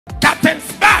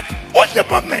What's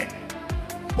the moment?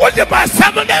 What's the about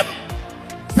 7 of them?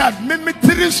 That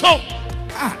mimicry so.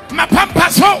 My pampa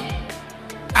so.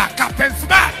 Captain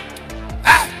Smart.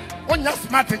 When you're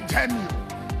smart and tell me.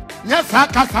 Yes, I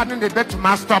can't the bet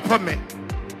to stop for me.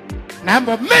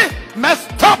 Number me must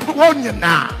stop one you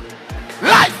now.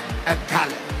 Life and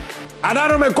talent. I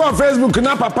don't know call Facebook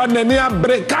na papa na ni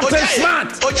break Captain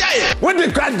Smart. When the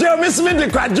kwajo miss me the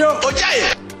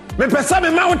kwajo. Me pesa me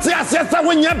ma wote asesa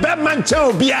wonya be manche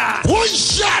obia. Won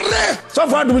share. So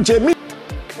far do che me.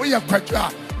 Wo ya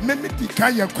kwajo me di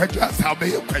kan ya kwajo asa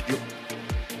be ya kwajo.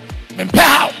 Me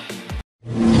pao.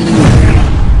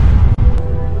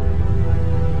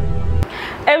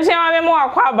 Everyone me mo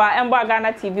akwaba embo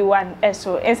Ghana TV1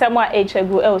 eso ensemo a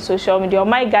echegu social media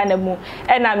my Ghana mu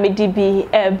na medibi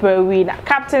brewina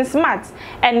Captain Smart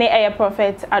ene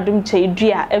prophet Adom Kyei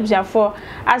Duah ebuafo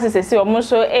asesese omo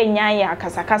so enyan ya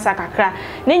kasakasa kakra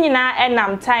ne nyina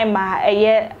enam time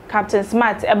a Captain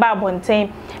Smart eba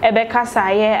bonten ebe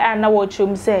kasa ye na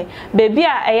wochum say baby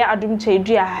a Adom Kyei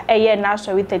Duah na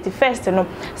so with 31st no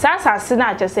sasa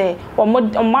na je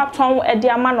omo aton edi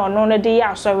ama no de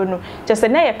ya asori no je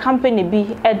na ye company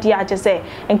bi edi aje say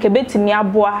enke betimi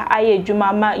aboa aye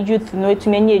adwuma ma youth no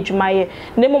etumi anya adwuma ye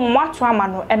nemu mwato ama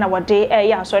no na wode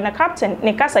ya so na captain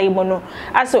ne kasa yimo no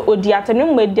ase odiate no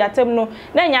mmadiatem no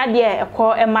na nya de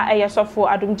ekọ ema sofo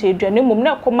Adom Kyei Duah nemu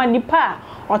na ekoma nipa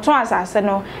oton asase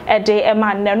no ede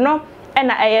ema ne no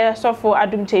na sofo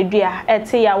Adom Kyei Duah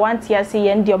ete ya wanti ase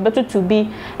ye ndi obetutu bi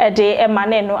ede ema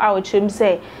ne no a ochim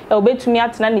say obetumi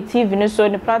atena ne TV no so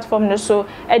ne platform no so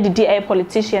edidi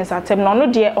politicians atem no no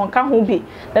de onka ho bi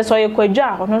na so ye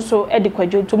kwadwo a no so edi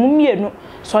kwadwo to mumienu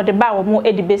so de ba wo mo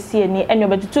edi besie ni ene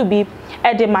obetutu bi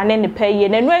ede mane ne paye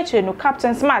na no achi no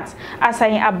Captain Smart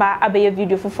asan aba abaye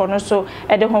video fofo no so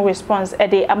ede ho response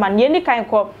ede amane ni kan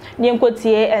ko ni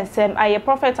enkotie ensem aye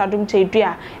prophet Adom Kyei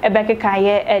Duah ebekeka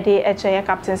ye ede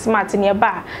Captain Smart ni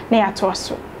ba na ya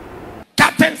toso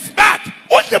Captain Smart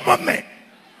what's the moment?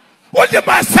 What's the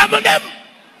about 7 of them?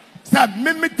 That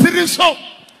mimicry so.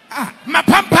 My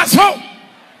pampa so.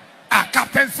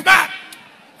 Captain Smart.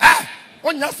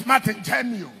 When you're smart and tell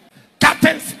you.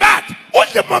 Captain Smart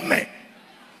what's the moment?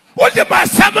 What's the about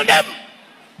 7 of them?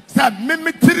 That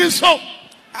mimicry so.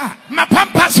 My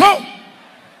pampa so.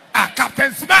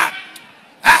 Captain Smart.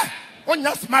 When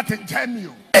you're smart and tell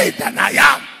you. Hey, than I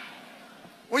am.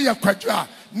 When you're quadra,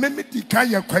 mimicry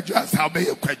can you quadra, I'll be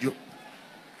a quadra.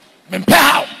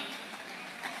 Mempow.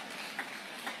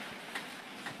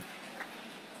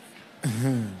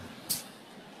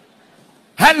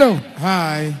 Hello.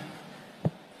 Hi.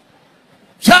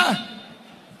 Sir.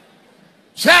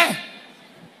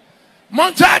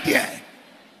 Montadier.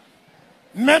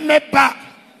 Memepa.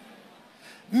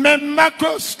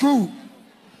 Memako school.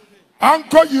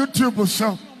 Uncle YouTube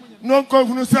so. No uncle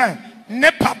who say ne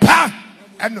papa.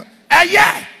 And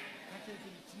yeah.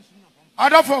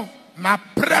 Adofo ma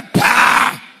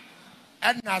prepa.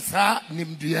 And nasa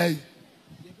nimdiye.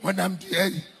 When I'm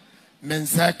the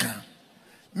mensaka.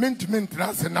 Mint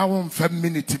ras na 1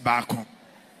 minute back.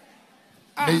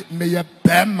 May a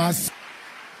bemas.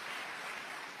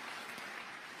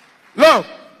 Look,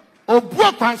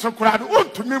 Obuo Kwanso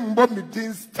Kurado, to me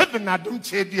Mbomidin, Stephen Adom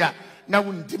Kyei Duah, now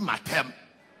undi matem.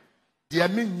 Dear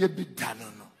mean ye be done.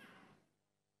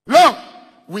 Look,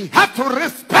 we have to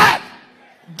respect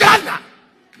Ghana.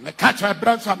 Me catch a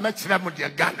branch of Metram with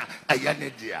Ghana, a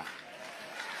Yanedia.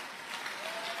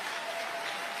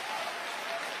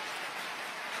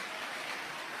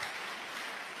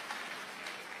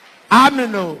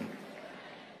 Amino.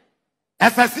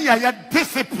 As I see, I am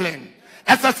disciplined.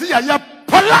 As I see, I am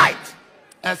polite.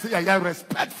 As I see, I am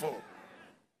respectful.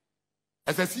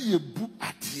 As I see, you book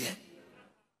at here.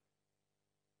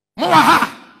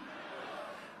 Moaha.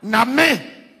 Na me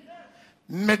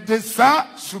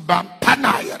desa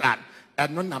subampana yaran.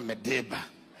 Eno na medeba.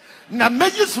 Na me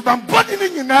yi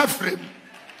subamponi ni na frame.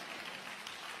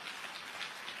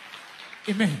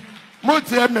 Amen.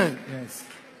 Multi amen. Yes.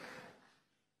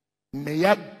 Me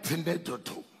ya tende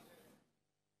toto.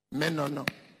 Me no.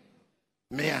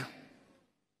 Mea.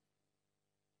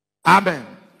 Amen.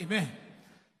 Amen.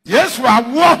 Yes, we are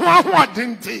one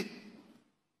dinty.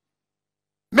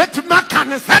 Met maka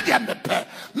ne sadia mepe.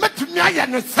 Met nyaya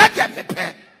ne sadia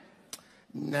mepe.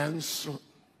 Nanso.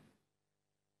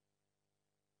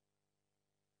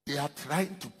 They are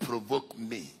trying to provoke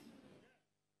me.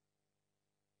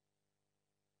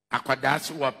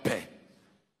 Akwadasi wape.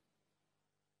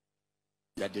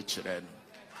 Ya de chireno.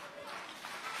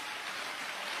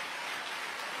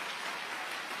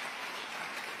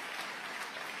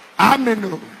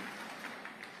 Amen.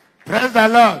 Praise the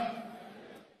Lord.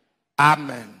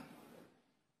 Amen.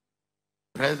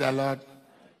 Praise the Lord.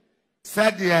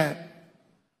 Said ye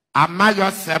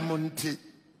amayo semunti.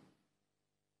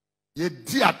 Ye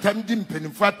di attempting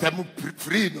penifo atemu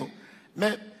free no.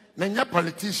 Me nya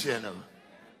politician no.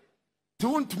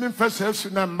 Don't me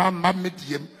first na mama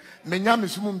medium. Me nya me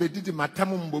sumu medidi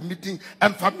matamu mbo meeting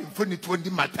emfa me foni 20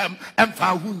 matam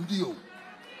emfa hundi o.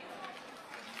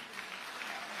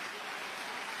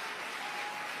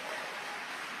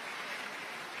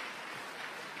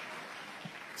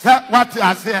 So what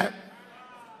I say?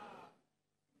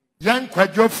 Young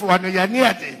Kwadjo for no ya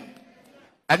near day.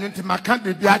 And into my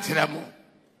country be atiramo.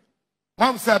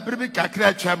 Mom said, Bribi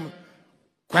Kakra Cham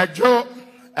Kwadjo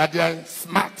at the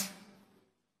smart.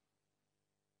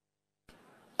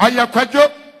 Are you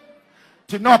Kwadjo?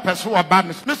 To know pursue a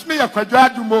banis. Miss me a Kwadjo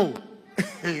Adumo.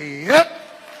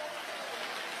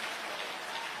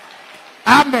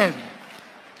 Amen.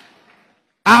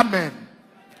 Amen.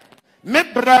 Me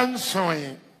brand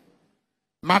soy.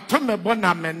 Matome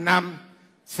bona menam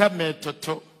se me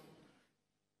toto.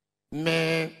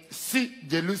 Me si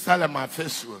Jerusalem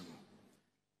afesuon.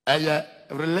 Aya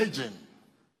religion.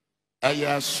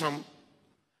 Aya som.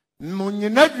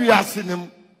 Munyina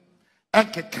wiasenem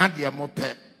enke kandia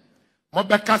mope.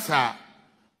 Mobekasa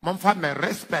momfa me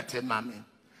respect mami.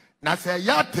 Na se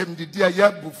ya tem didi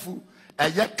aya bufu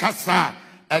aya kasa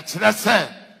e kire se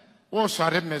wo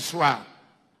sore me so a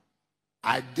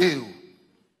I do.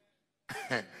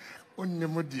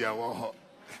 Unimudia woho.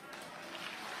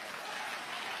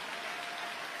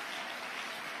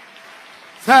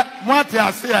 Say, what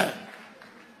I say?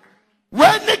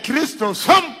 When the Christo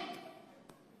some,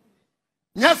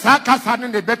 yes, I can't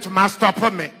in the bed to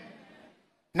stop me.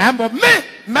 Number me,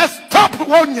 must stop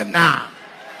one you now.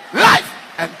 Life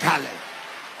and talent.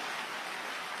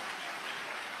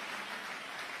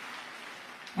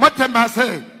 What am I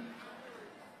saying?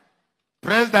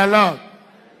 Praise the Lord.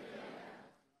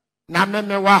 Na me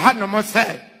waha no mo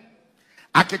say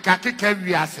akekakeka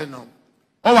wiase no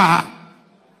o waha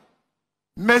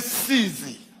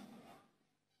mesizi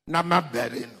na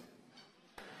mabere no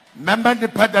member the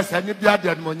padas ani bia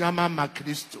de monyama ma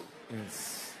Kristo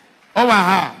yes o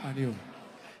waha adio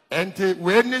enti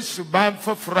we ni suban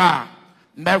fofra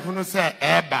na hunu say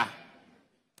eba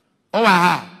o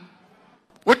waha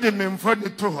wo de memfo ni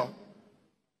to ho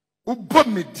wo bo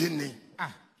me dini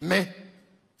me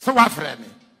so wa frɛ me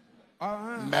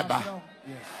meba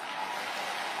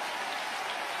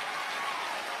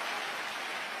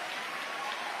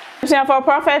yes for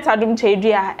prophet Adom Kyei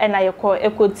Duah and I call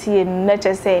equity na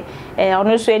chese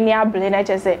ono so ani able na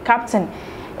chese captain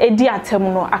edi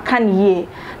atem no akan ye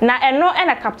na eno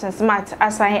na captain smart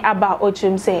asan aba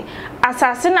ochim say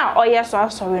asase na oye so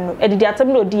asori no edidi atem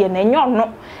no odi na enyo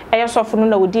no eye sofo no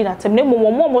na odi na atem na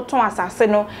momo ton asase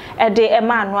no ede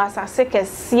ema no asase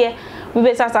kese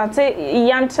we asase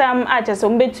yantam achese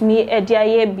mbetumi edi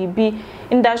aye bibi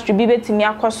industry bi betumi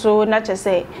akoso na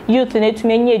chese youth na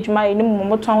etumi enye adwuma ye ni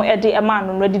momo ton ede ema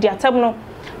no edidi atem no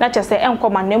na chese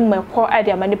enkoma na mmekọ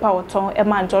ade amanipa woton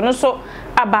ema nto no so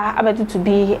aba abetutu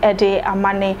bi ede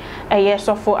amane eye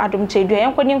sofo Adom Kyei Duah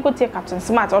enkoni nkotie captain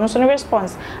smart ono so no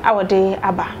response awode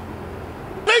aba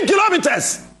 10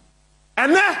 kilometers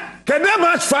and then kede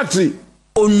match factory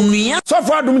onua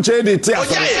sofo Adom Kyei de ti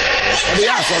aso ode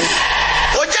ya aso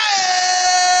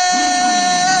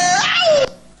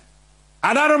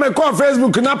Adano me call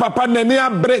Facebook na papa nani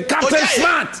abre captain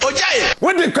smart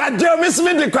when the kwajo miss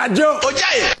me the kwajo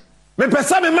me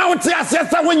pesa me ma wote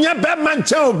asesa wonya be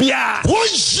manche obia wo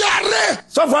yare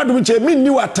so for Adom Kyei me ni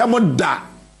watam da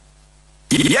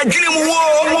ya dwene mu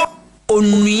wo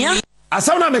onua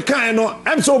asam na me kan no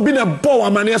em so obi na bo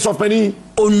amane so pani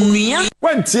onua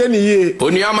wantie ni ye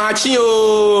onua ma chi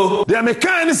o de me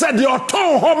kan ni se de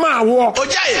oton ho ma wo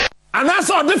and that's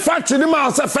all the factory the man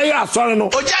say fair asore no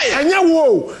enya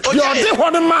wo your de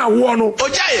ho the man wo no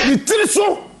ni tiri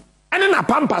so ene na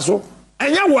pampa so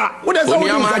enya wo a wo de say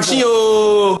wo machi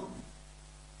o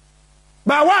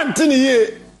ba wan tin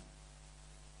ye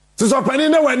so pani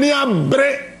na wani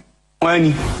abre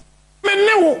wani me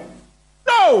ne wo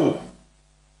no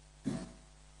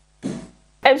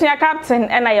Ebia captain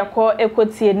ena yekọ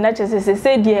ekotie na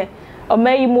chese de o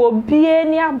mayi mo obie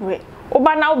ni abre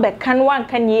oba na obeka no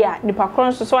anka ni a nipa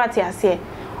kron so ate ase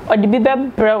o de bi be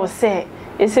brew se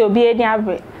ese obi eni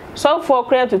abre so for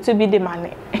credit to be the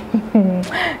money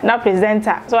na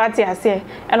presenter so ate ase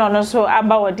and ono so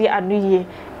aba wodi anuye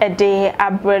e de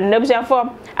abre na bia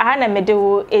for aha na mede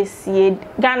wo esie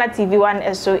Ghana TV1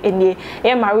 eso enie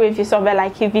e ma we fi so be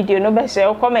like video no be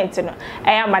share comment no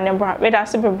e ya mane bra we da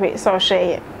super so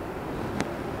share